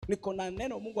niko na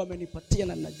neno Mungu amenipatia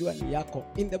na najua ni yako.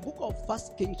 In the book of 1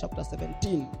 Kings chapter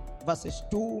 17 verses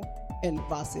 2 and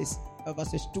verses 3.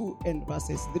 Verses 2 and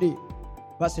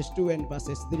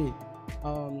verses 3.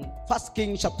 1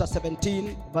 Kings chapter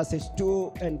 17 verses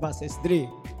 2 and verses 3.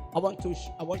 I want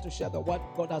to share the word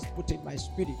God has put in my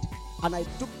spirit, and I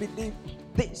do believe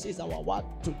this is our word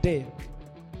today.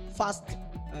 1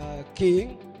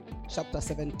 King chapter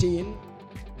 17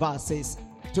 verses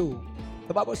 2.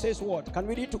 The Bible says what? Can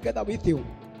we read together with you?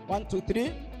 1, 2,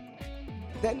 3.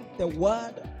 Then the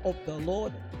word of the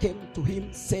Lord came to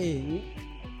him saying,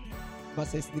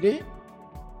 verses 3,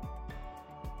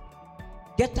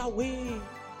 get away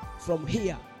from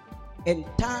here and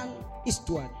turn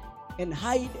eastward and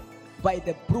hide by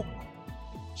the brook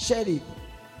Cherith,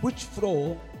 which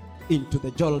flow into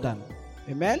the Jordan.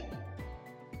 Amen.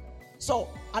 So,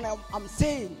 and I'm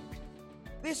saying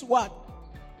this word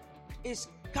is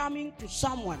coming to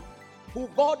someone who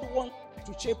God wants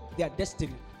to shape their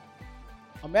destiny.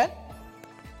 Amen.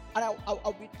 And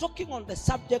I'll be talking on the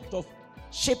subject of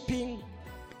shaping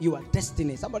your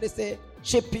destiny. Somebody say,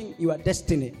 shaping your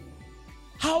destiny.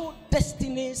 How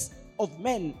destinies of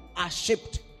men are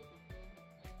shaped.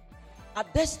 A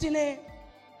destiny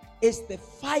is the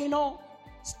final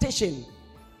station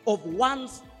of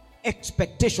one's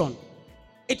expectation.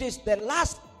 It is the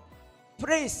last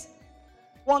place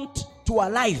want to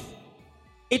alive.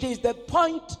 It is the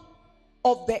point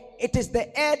of it is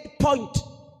the end point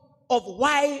of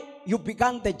why you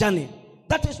began the journey.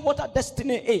 That is what a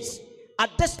destiny is. A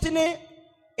destiny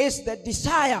is the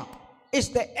desire, is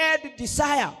the end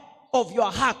desire of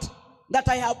your heart. That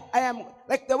I am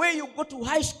like the way you go to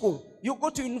high school, you go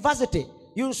to university,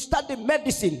 you study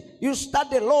medicine, you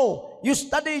study law, you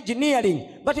study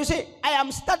engineering. But you say, I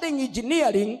am studying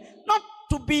engineering not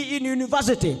to be in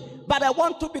university, but I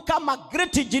want to become a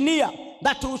great engineer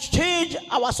that will change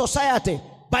our society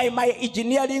by my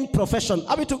engineering profession.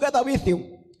 Are we together with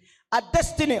you? A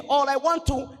destiny, or I want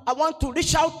to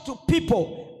reach out to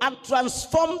people and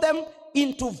transform them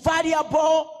into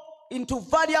valuable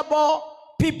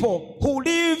people who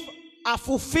live a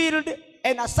fulfilled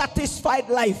and a satisfied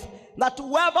life. That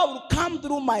whoever will come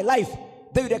through my life,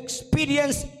 they will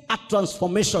experience a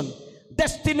transformation.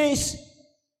 Destinies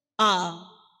are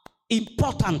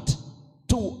important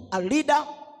to a leader,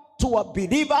 to a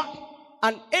believer,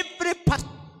 and every person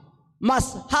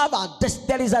must have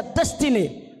there is a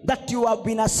destiny that you have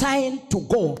been assigned to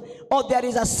go, or there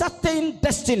is a certain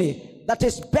destiny that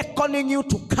is beckoning you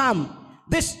to come.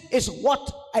 This is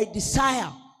what I desire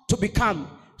to become.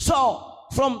 So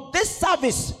from this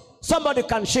service, somebody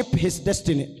can shape his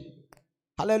destiny.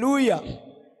 Hallelujah.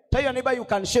 Tell your neighbor, you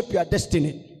can shape your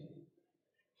destiny.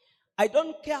 I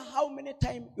don't care how many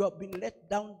times you have been let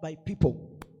down by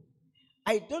people.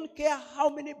 I don't care how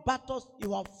many battles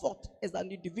you have fought as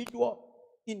an individual,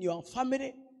 in your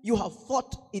family, you have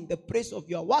fought in the place of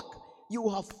your work, you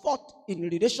have fought in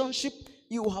relationship,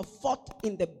 you have fought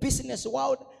in the business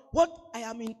world. What I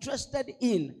am interested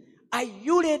in, are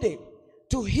you ready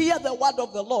to hear the word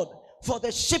of the Lord for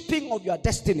the shaping of your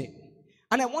destiny?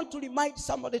 And I want to remind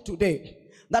somebody today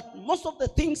that most of the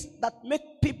things that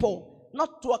make people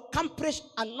not to accomplish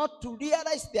and not to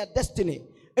realize their destiny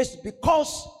is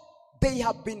because they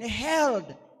have been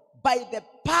held by the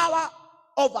power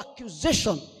of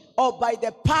accusation or by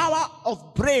the power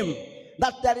of blame.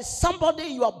 That there is somebody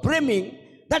you are blaming,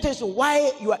 that is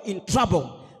why you are in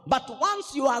trouble. But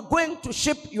once you are going to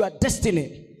shape your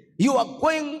destiny, you are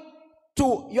going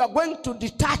to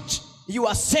detach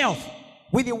yourself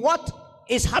with what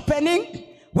is happening,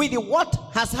 with what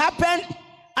has happened,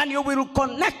 and you will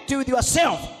connect with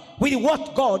yourself with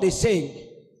what God is saying.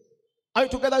 Are you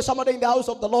together, somebody in the house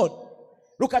of the Lord?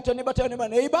 Look at your neighbor, tell your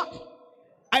neighbor,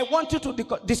 I want you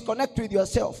to disconnect with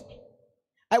yourself.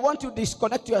 I want you to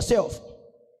disconnect yourself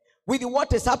with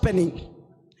what is happening,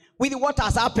 with what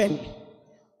has happened,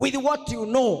 with what you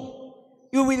know,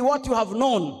 with what you have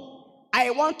known. I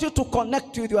want you to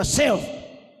connect with yourself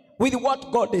with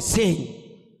what God is saying.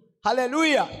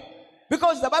 Hallelujah.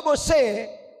 Because the Bible says,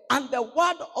 and the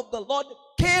word of the Lord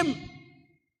came.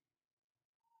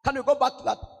 Can you go back to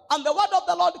that? And the word of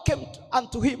the Lord came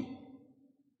unto him.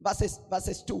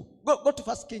 Verses 2. Go to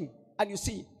 1 King and you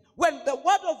see. When the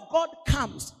word of God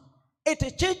comes,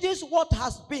 it changes what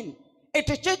has been. It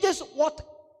changes what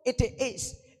it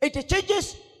is. It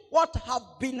changes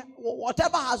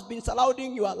whatever has been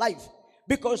surrounding your life.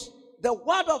 Because the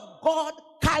word of God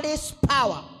carries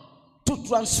power to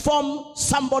transform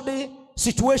somebody's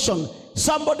situation,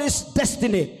 somebody's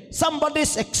destiny,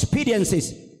 somebody's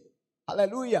experiences.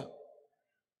 Hallelujah.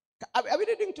 Are we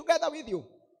reading together with you?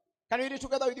 Can we read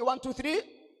together with you? 1, 2, 3.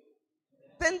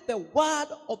 then the word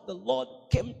of the Lord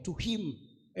came to him.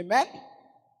 Amen.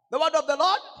 The word of the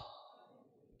Lord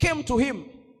came to him.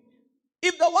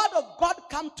 If the word of God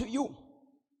come to you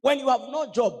when you have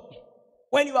no job,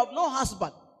 when you have no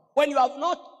husband, when you have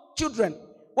no children,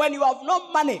 when you have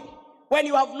no money, when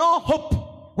you have no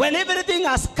hope, when everything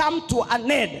has come to an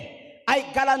end, I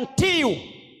guarantee you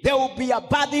there will be a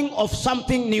birthing of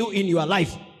something new in your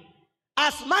life.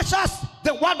 As much as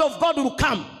the word of God will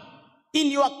come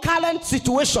in your current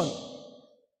situation,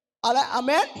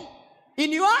 amen,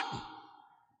 in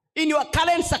your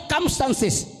current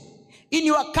circumstances, in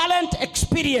your current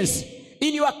experience,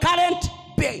 in your current,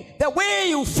 the way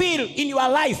you feel in your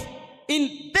life,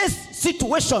 in this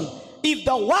situation, if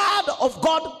the word of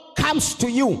God comes to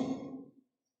you,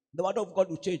 the word of God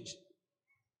will change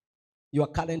your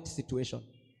current situation.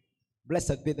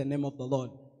 Blessed be the name of the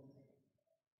Lord.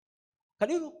 Can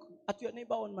you look at your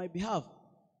neighbor on my behalf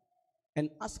and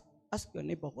ask your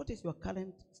neighbor, what is your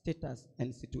current status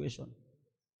and situation?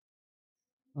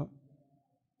 Huh?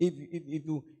 If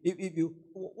you,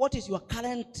 what is your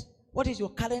current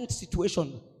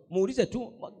situation? Muulize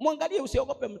tu, muangalie,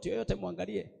 usiogope mtu yoyote,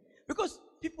 muangalie. Because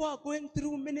people are going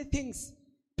through many things.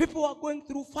 People are going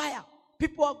through fire.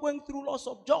 People are going through loss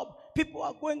of job. People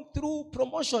are going through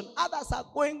promotion. Others are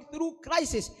going through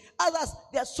crisis. Others,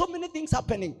 there are so many things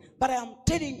happening. But I am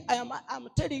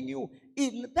telling you,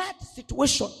 in that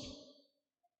situation,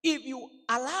 if you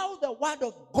allow the word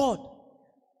of God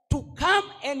to come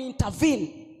and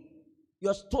intervene,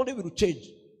 your story will change.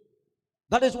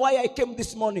 That is why I came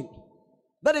this morning.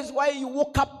 That is why you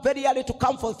woke up very early to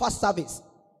come for the first service.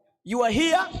 You are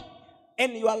here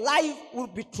and your life will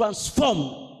be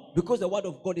transformed because the word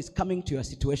of God is coming to your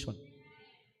situation.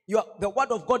 The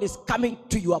word of God is coming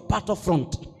to your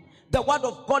battlefront. The word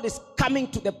of God is coming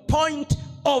to the point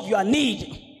of your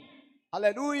need.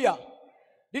 Hallelujah.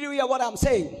 Did you hear what I'm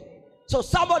saying? So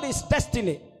somebody's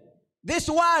destiny, this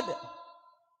word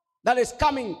that is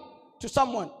coming to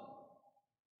someone,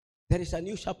 there is a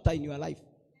new chapter in your life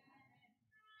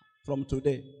from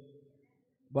today.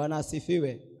 Bwana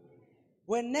asifiwe.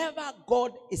 Whenever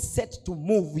God is set to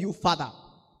move you further,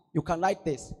 you can write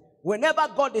this. Whenever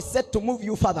God is set to move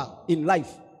you further in life,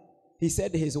 he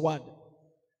said his word.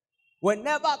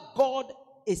 Whenever God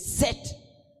is set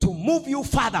to move you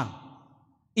further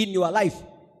in your life,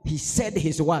 he said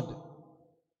his word.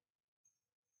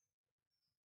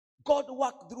 God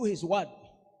worked through his word.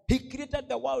 He created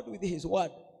the world with his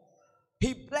word.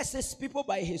 He blesses people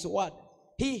by his word.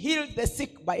 He heals the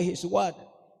sick by his word.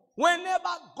 Whenever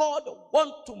God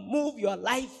wants to move your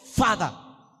life further,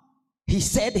 he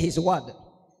said his word.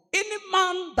 Any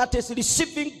man that is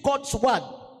receiving God's word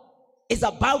is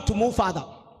about to move further.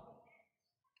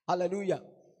 Hallelujah.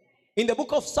 In the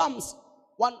book of Psalms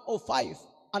 105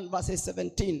 and verses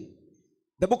 17.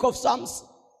 The book of Psalms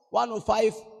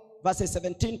 105 verses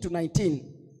 17 to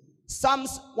 19.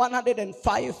 Psalms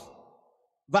 105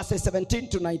 verses 17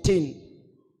 to 19.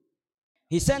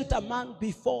 He sent a man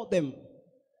before them,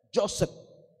 Joseph,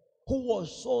 who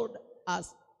was sold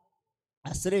as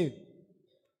a slave.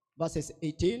 Verses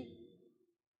 18.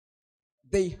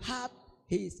 They had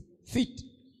his feet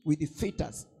with the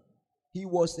fetters. He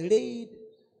was laid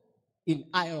in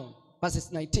iron.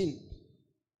 Verses 19.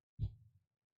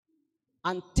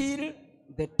 Until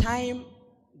the time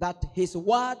that his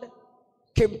word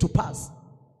came to pass.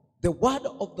 The word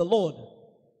of the Lord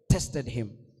tested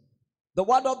him. The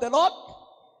word of the Lord,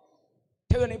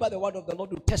 tell your neighbor, the word of the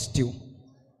Lord will test you.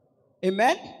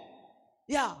 Amen?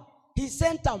 Yeah. He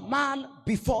sent a man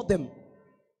before them.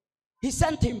 He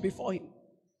sent him before him.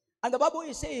 And the Bible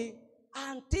is saying,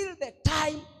 until the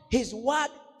time his word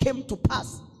came to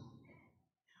pass.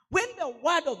 When the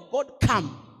word of God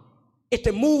comes,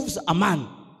 it moves a man.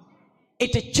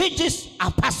 It changes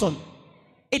a person.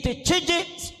 It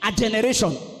changes a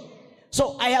generation.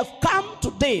 So I have come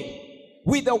today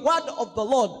with the word of the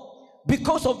Lord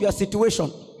because of your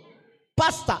situation.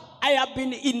 Pastor, I have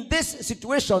been in this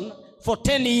situation for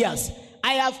 10 years.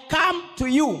 I have come to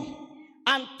you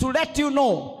and to let you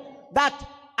know that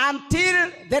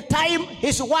until the time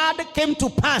his word came to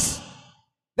pass,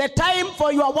 the time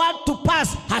for your word to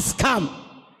pass has come.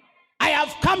 I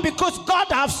have come because God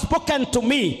has spoken to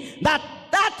me that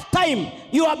time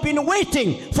you have been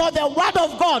waiting for the word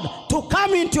of God to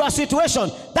come into your situation.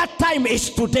 That time is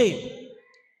today.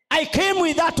 I came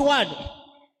with that word.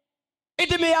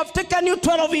 It may have taken you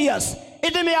 12 years.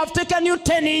 It may have taken you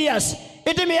 10 years.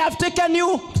 It may have taken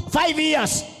you 5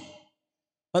 years.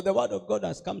 But the word of God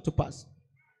has come to pass.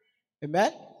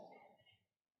 Amen?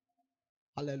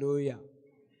 Hallelujah.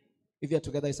 If you're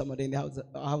together with somebody in the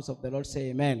house of the Lord, say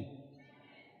amen.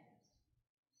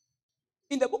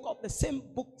 In the book of the same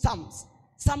book, Psalms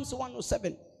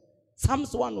 107.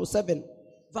 Psalms 107,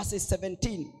 verses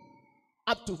 17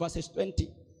 up to verses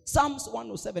 20. Psalms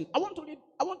 107. I want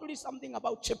to read something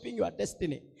about shaping your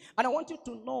destiny. And I want you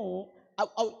to know,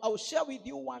 I'll share with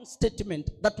you one statement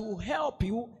that will help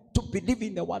you to believe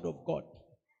in the word of God.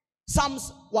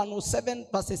 Psalms 107,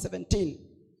 verses 17.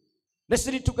 Let's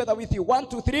read it together with you. 1,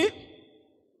 2, 3.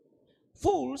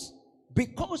 Fools,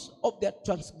 because of their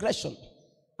transgression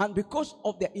and because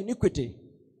of their iniquity,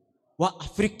 were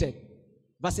afflicted.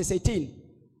 Verses 18.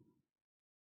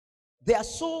 Their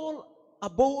soul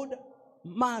abode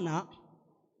manna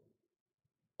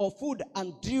or food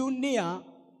and drew near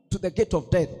to the gate of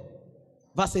death.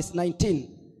 Verses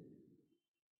 19.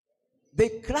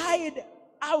 They cried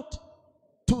out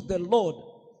to the Lord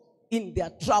in their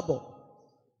trouble,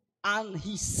 and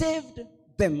he saved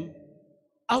them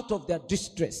out of their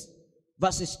distress.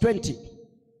 Verses 20.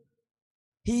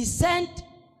 He sent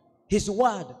his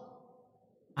word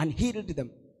and healed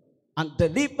them and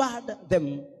delivered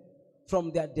them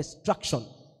from their destruction.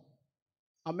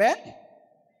 Amen.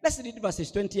 Let's read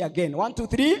verses 20 again. 1, 2,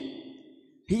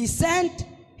 3. He sent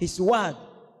his word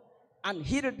and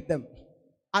healed them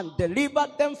and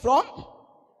delivered them from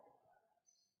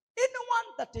anyone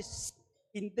that is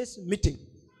in this meeting,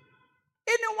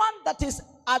 anyone that is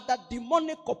under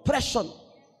demonic oppression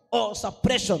or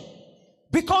suppression,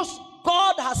 because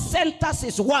God has sent us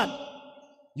his word,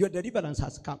 your deliverance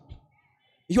has come.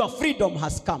 Your freedom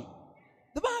has come.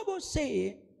 The Bible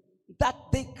says that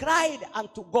they cried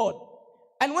unto God.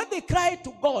 And when they cried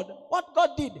to God, what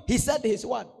God did, he said his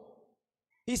word.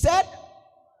 He said,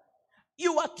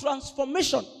 your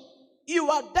transformation,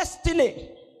 your destiny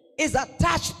is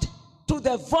attached to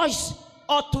the voice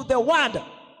or to the word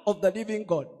of the living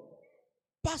God.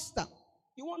 Pastor,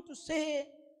 you want to say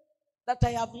that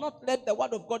I have not read the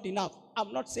word of God enough?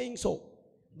 I'm not saying so.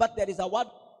 But there is a word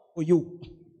for you.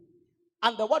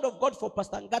 And the word of God for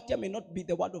Pastor Ngatia may not be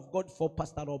the word of God for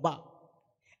Pastor Roba.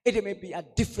 It may be a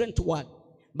different word.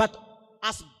 But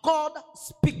as God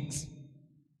speaks,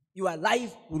 your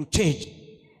life will change.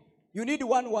 You need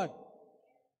one word.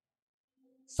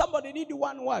 Somebody need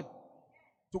one word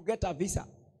to get a visa.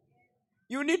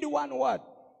 You need one word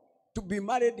to be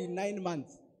married in 9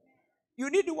 months. You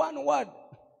need one word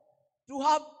to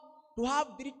have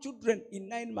 3 children in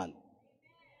 9 months.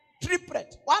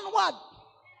 Triplet. One word.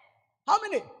 How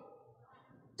many?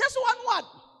 Just one word.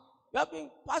 You have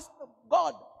been, Pastor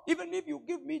God, even if you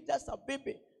give me just a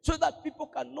baby, so that people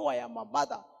can know I am a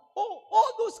mother. Oh,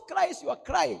 all those cries you are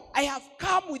crying, I have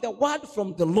come with a word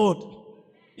from the Lord.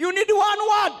 You need one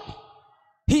word.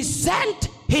 He sent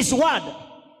his word,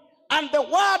 and the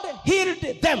word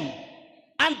healed them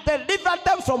and delivered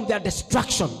them from their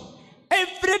destruction.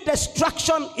 Every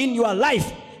destruction in your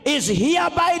life is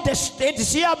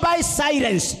hereby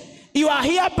silenced. You are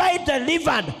hereby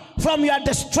delivered from your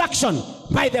destruction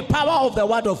by the power of the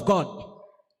word of God.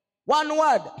 One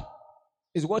word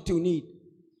is what you need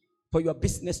for your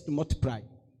business to multiply.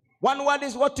 One word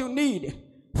is what you need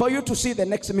for you to see the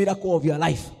next miracle of your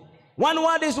life. One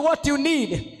word is what you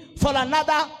need for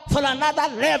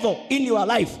another level in your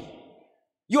life.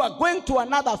 You are going to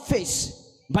another phase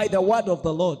by the word of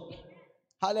the Lord.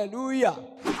 Hallelujah.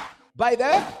 By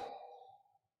the,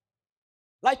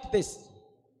 like this,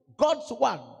 God's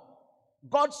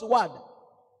word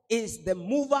is the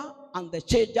mover and the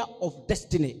changer of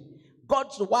destiny.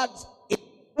 God's word is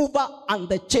the mover and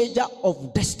the changer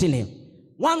of destiny.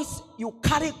 Once you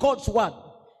carry God's word,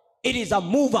 it is a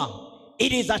mover,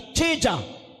 it is a changer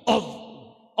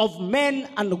of men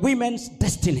and women's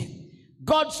destiny.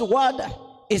 God's word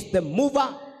is the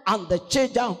mover and the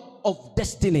changer of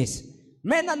destinies.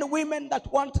 Men and women that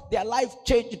want their life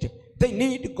changed, they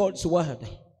need God's word.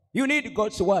 You need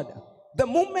God's word. The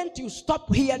moment you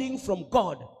stop hearing from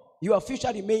God, your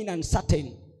future remains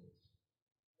uncertain.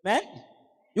 Amen?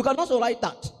 You can also write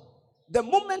that. The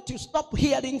moment you stop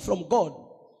hearing from God,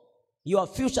 your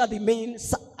future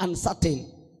remains uncertain.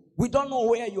 We don't know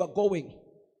where you are going.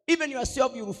 Even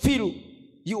yourself, you will feel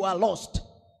you are lost.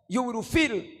 You will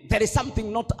feel there is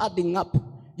something not adding up.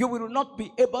 You will not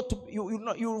be able to,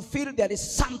 you will feel there is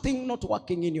something not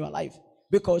working in your life.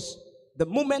 Because the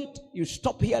moment you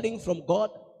stop hearing from God,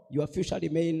 your future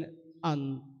remains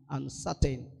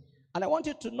uncertain. And I want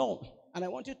you to know,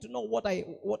 what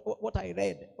I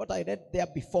read there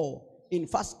before in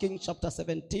 1 Kings chapter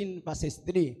 17 verses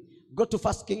 3. Go to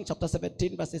 1 Kings chapter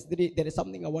 17 verses 3. There is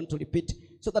something I want to repeat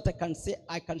so that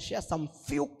I can share some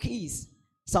few keys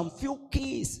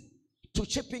to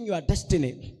shaping your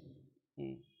destiny.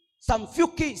 Some few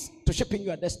keys to shaping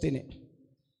your destiny.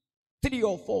 3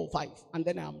 or 4 or 5, and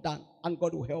then I'm done, and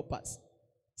God will help us.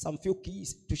 some few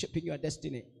keys to shaping your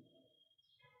destiny.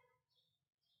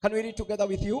 Can we read together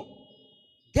with you?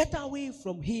 Get away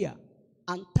from here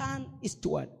and turn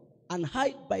eastward and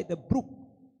hide by the brook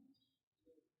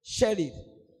Cherith,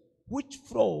 which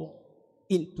flow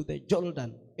into the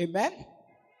Jordan. Amen?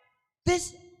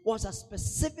 This was a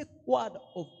specific word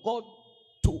of God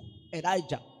to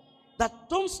Elijah, that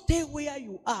don't stay where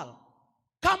you are.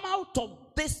 Come out of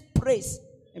this place.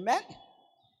 Amen?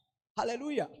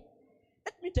 Hallelujah.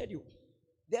 Let me tell you,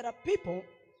 there are people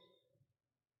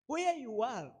where you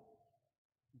are,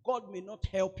 God may not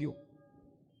help you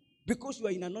because you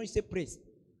are in a noisy place,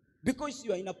 because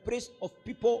you are in a place of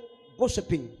people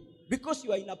gossiping, because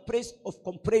you are in a place of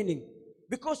complaining,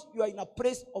 because you are in a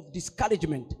place of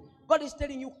discouragement. God is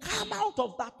telling you, come out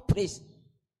of that place.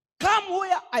 Come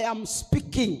where I am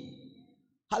speaking.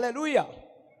 Hallelujah.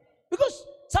 Because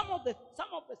some of the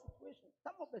situations,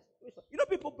 you know,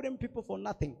 people blame people for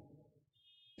nothing.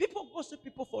 People gossip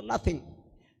people for nothing.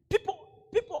 People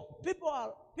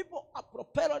are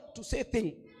propelled to say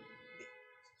things.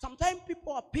 Sometimes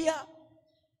people appear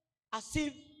as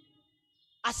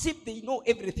if they know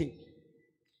everything.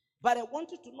 But I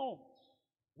want you to know,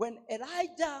 when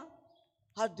Elijah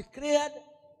had declared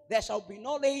there shall be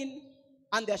no rain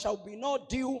and there shall be no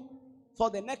dew for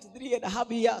the next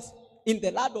 3.5 years in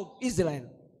the land of Israel,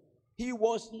 he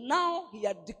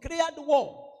had declared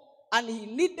war, and he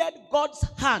needed God's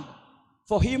hand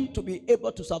for him to be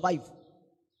able to survive.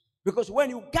 Because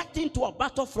when you get into a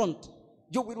battlefront,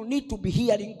 you will need to be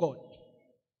hearing God.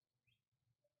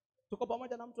 Tuko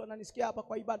pamoja na mtu ananisikia hapa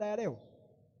kwa ibada ya leo?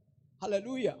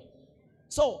 Hallelujah.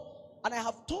 So, and I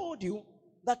have told you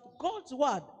that God's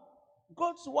word,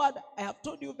 I have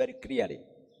told you very clearly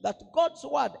that God's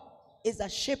word is a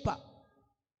shaper,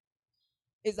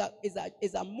 is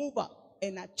a mover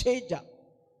and a changer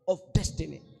of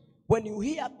destiny. When you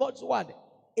hear God's word,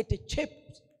 it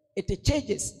shapes, it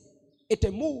changes, it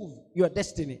moves your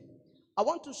destiny. I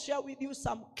want to share with you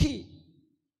some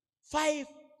 5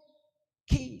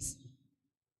 keys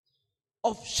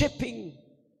of shaping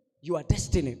your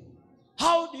destiny.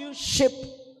 How do you shape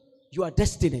your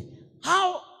destiny?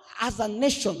 How as a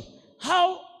nation,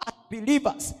 how as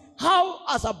believers, how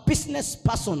as a business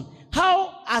person,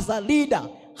 how as a leader,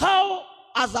 how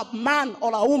as a man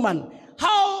or a woman,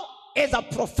 how as a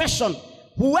profession,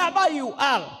 whoever you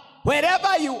are,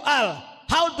 wherever you are,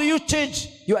 how do you change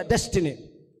your destiny?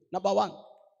 Number 1,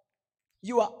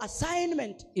 your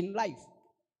assignment in life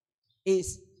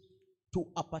is to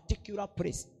a particular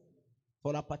place,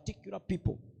 for a particular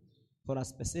people, for a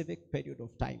specific period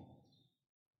of time.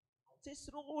 Say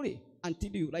slowly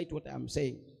until you write what I am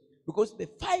saying. Because the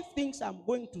 5 things I'm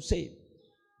going to say,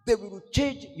 they will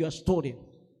change your story.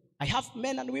 I have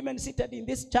men and women seated in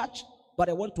this church, but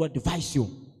I want to advise you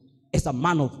as a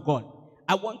man of God.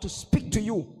 I want to speak to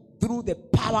you through the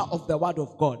power of the word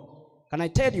of God. Can I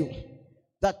tell you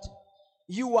that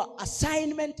your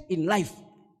assignment in life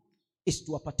is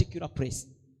to a particular place?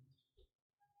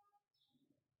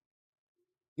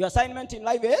 Your assignment in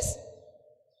life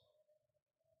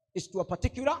is to a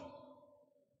particular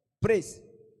place,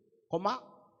 for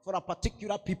a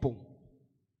particular people,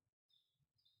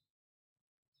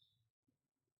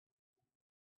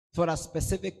 for a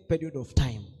specific period of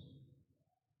time.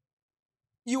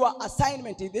 Your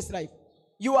assignment in this life,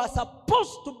 you are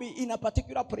supposed to be in a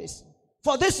particular place.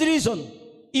 For this reason,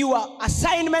 your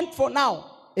assignment for now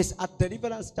is at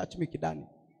Deliverance Church Mikidani.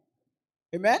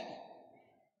 Amen?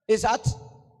 Is at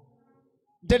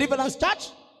Deliverance Church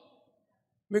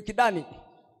Mikidani.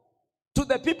 To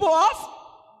the people of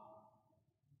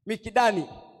Mikidani.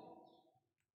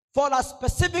 For a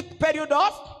specific period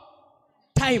of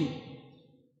time.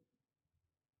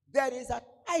 There is a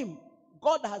time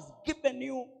God has given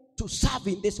you to serve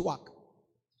in this work,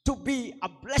 to be a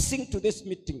blessing to this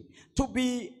meeting, to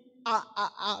be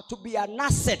an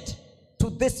asset to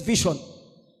this vision.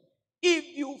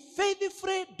 If you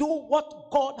faithfully do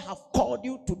what God has called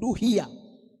you to do here,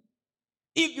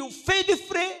 if you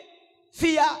faithfully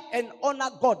fear and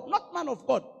honor God, not man of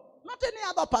God, not any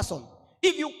other person,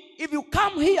 if you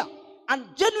come here and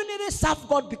genuinely serve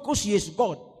God because He is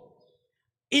God,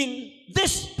 in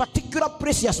this particular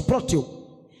place He has brought you,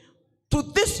 to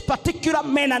this particular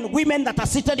men and women that are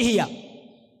seated here,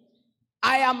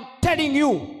 I am telling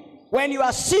you, when your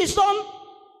season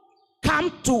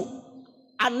come to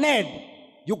an end,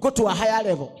 you go to a higher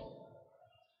level.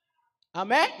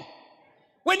 Amen?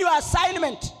 When your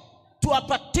assignment to a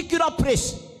particular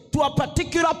place, to a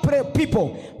particular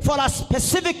people, for a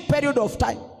specific period of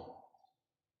time.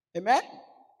 Amen?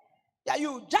 Yeah,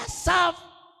 you just serve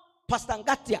Pastor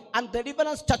Ngatia and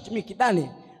Deliverance Church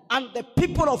Mikidani and the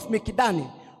people of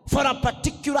Mikidani for a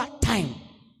particular time.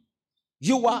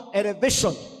 Your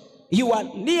elevation,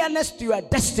 your nearness to your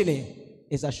destiny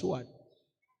is assured.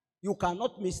 You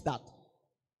cannot miss that.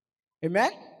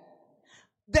 Amen?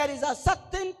 There is a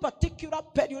certain particular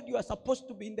period you are supposed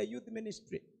to be in the youth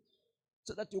ministry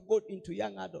so that you go into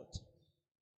young adult.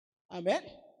 Amen?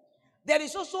 There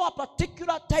is also a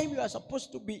particular time you are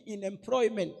supposed to be in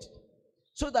employment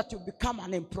so that you become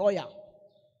an employer.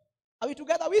 Are we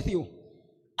together with you?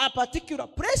 A particular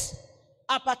place,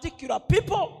 a particular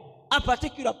people, a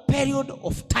particular period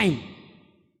of time.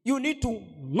 You need to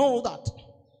know that.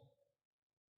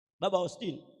 Baba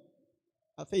Austin,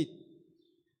 a faith.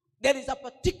 There is a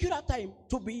particular time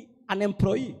to be an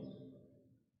employee.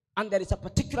 And there is a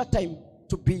particular time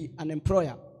to be an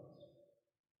employer.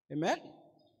 Amen?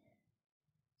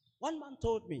 One man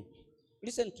told me,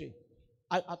 recently,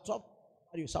 I dropped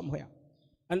you somewhere.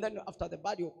 And then after the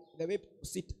burial, the way people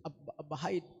sit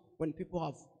behind when people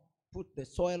have put the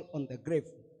soil on the grave.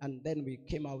 And then we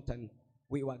came out and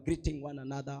we were greeting one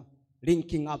another,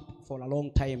 linking up for a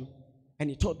long time. And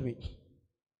he told me,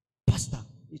 Pastor,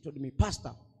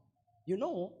 you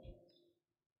know,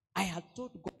 I had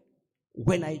told God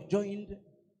when I joined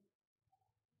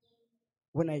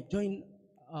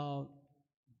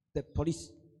the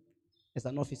police as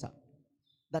an officer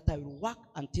that I will work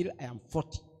until I am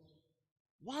 40.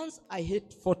 Once I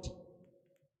hit 40,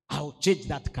 I will change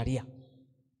that career.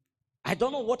 I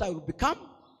don't know what I will become,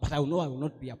 but I will know I will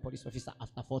not be a police officer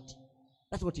after 40.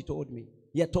 That's what he told me.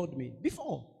 He had told me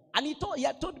before. And he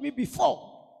had told me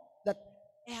before that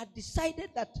I had decided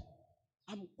that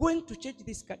I'm going to change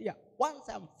this career. Once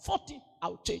I'm 40,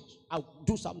 I'll change. I'll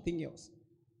do something else.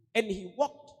 And he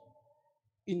walked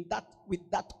in that with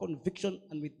that conviction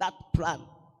and with that plan.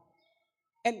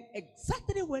 And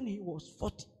exactly when he was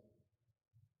 40,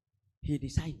 he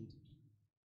decided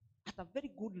at a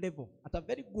very good level, at a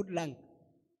very good rank.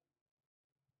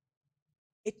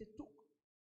 It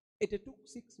took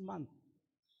 6 months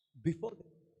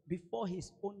before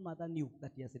his own mother knew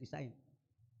that he has resigned.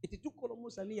 It took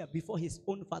almost a year before his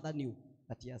own father knew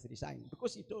that he has resigned.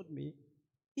 Because he told me,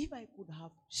 if I could have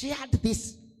shared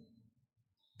this,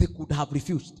 they could have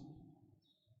refused.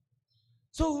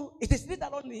 So it is later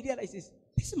on he realizes,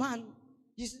 this man,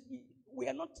 we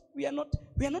are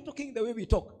not talking the way we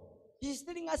talk. He's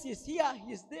telling us he's here,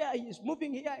 he's there, he's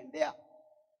moving here and there.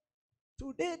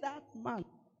 Today that man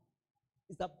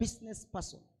is a business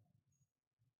person,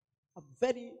 a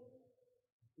very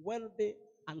wealthy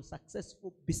and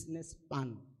successful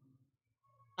businessman.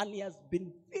 And he has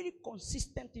been very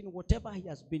consistent in whatever he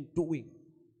has been doing.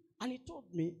 And he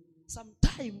told me,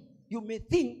 sometimes you may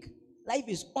think life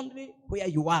is only where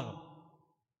you are.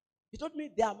 He told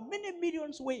me there are many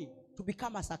millions ways to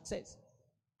become a success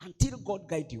until God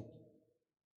guide you.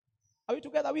 Are we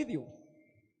together with you?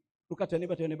 Look at your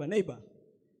neighbor.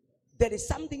 There is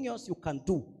something else you can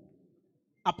do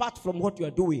apart from what you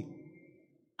are doing.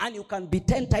 And you can be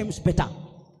 10 times better.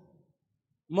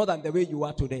 More than the way you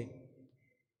are today.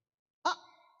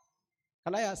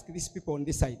 Can I ask these people on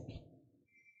this side?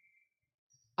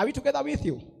 Are we together with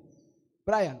you?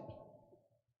 Brian?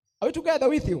 Are we together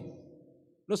with you?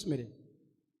 Rosemary?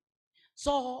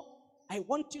 So, I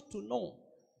want you to know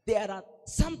there are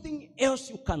something else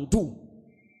you can do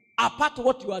apart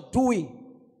what you are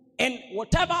doing. And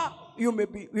whatever you may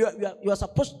be, you are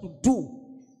supposed to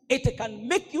do, it can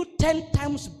make you 10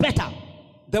 times better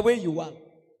the way you are.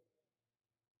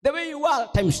 The way you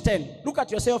are times 10. Look at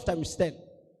yourself times 10.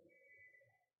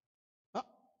 Huh?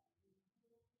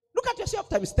 Look at yourself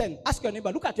times 10. Ask your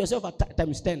neighbor, look at yourself at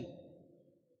times 10.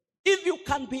 If you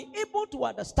can be able to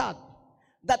understand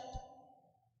that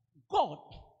God,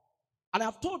 and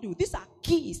I've told you, these are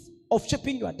keys of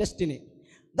shaping your destiny,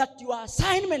 that your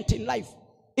assignment in life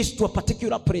is to a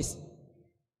particular place.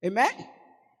 Amen?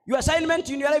 Your assignment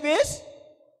in your life is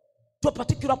to a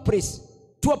particular place,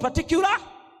 to a particular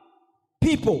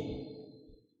people.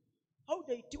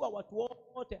 Haujaitiwa watu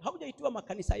wote, haujaitiwa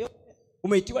makanisa yote,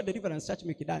 umeitiwa Deliverance Church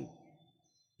Mikidani.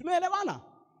 Tumeelewana?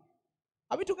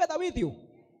 Are we together with you?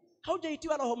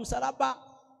 Haujaitiwa Roho Msalaba,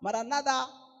 Maranatha,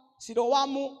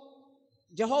 Siloamu,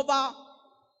 Jehova,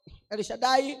 El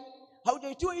Shaddai.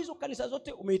 Haujaitiwa hizo kanisa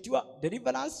zote, umeitiwa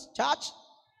Deliverance Church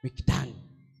Mikidani.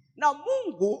 Na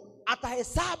Mungu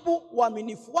atahesabu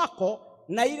uaminifu wako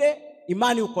na ile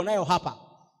imani uko nayo hapa.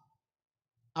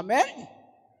 Amen.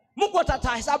 Mungu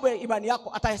atahesabu imani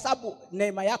yako, atahesabu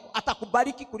neema yako,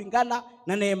 atakubariki kulingana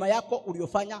na neema yako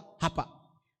uliyofanya hapa.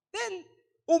 Then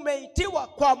umeitiwa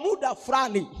kwa muda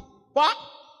fulani. Kwa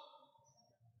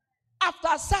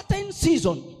after a certain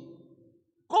season,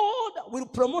 God will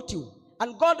promote you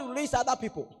and God will raise other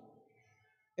people.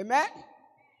 Amen.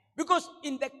 Because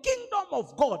in the kingdom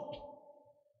of God,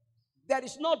 there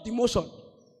is no demotion.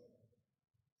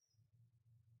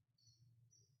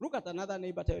 Look at another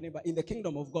neighbor, tell your neighbor, in the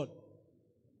kingdom of God,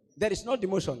 there is no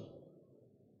demotion.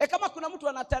 Kama kuna mtu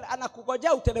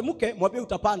anakugojea utelemuke, mwambie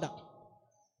utapanda.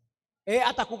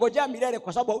 Atakugojea milele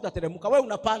kwa sababu hutateremka, wewe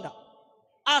unapanda.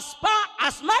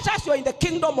 As much as you are in the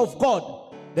kingdom of God,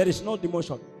 there is no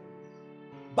demotion.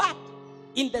 But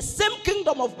in the same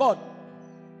kingdom of God,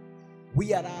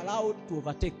 we are allowed to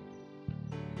overtake.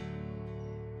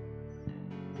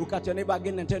 Look at your neighbor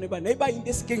again and tell your neighbor, in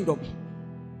this kingdom,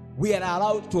 we are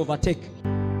allowed to overtake.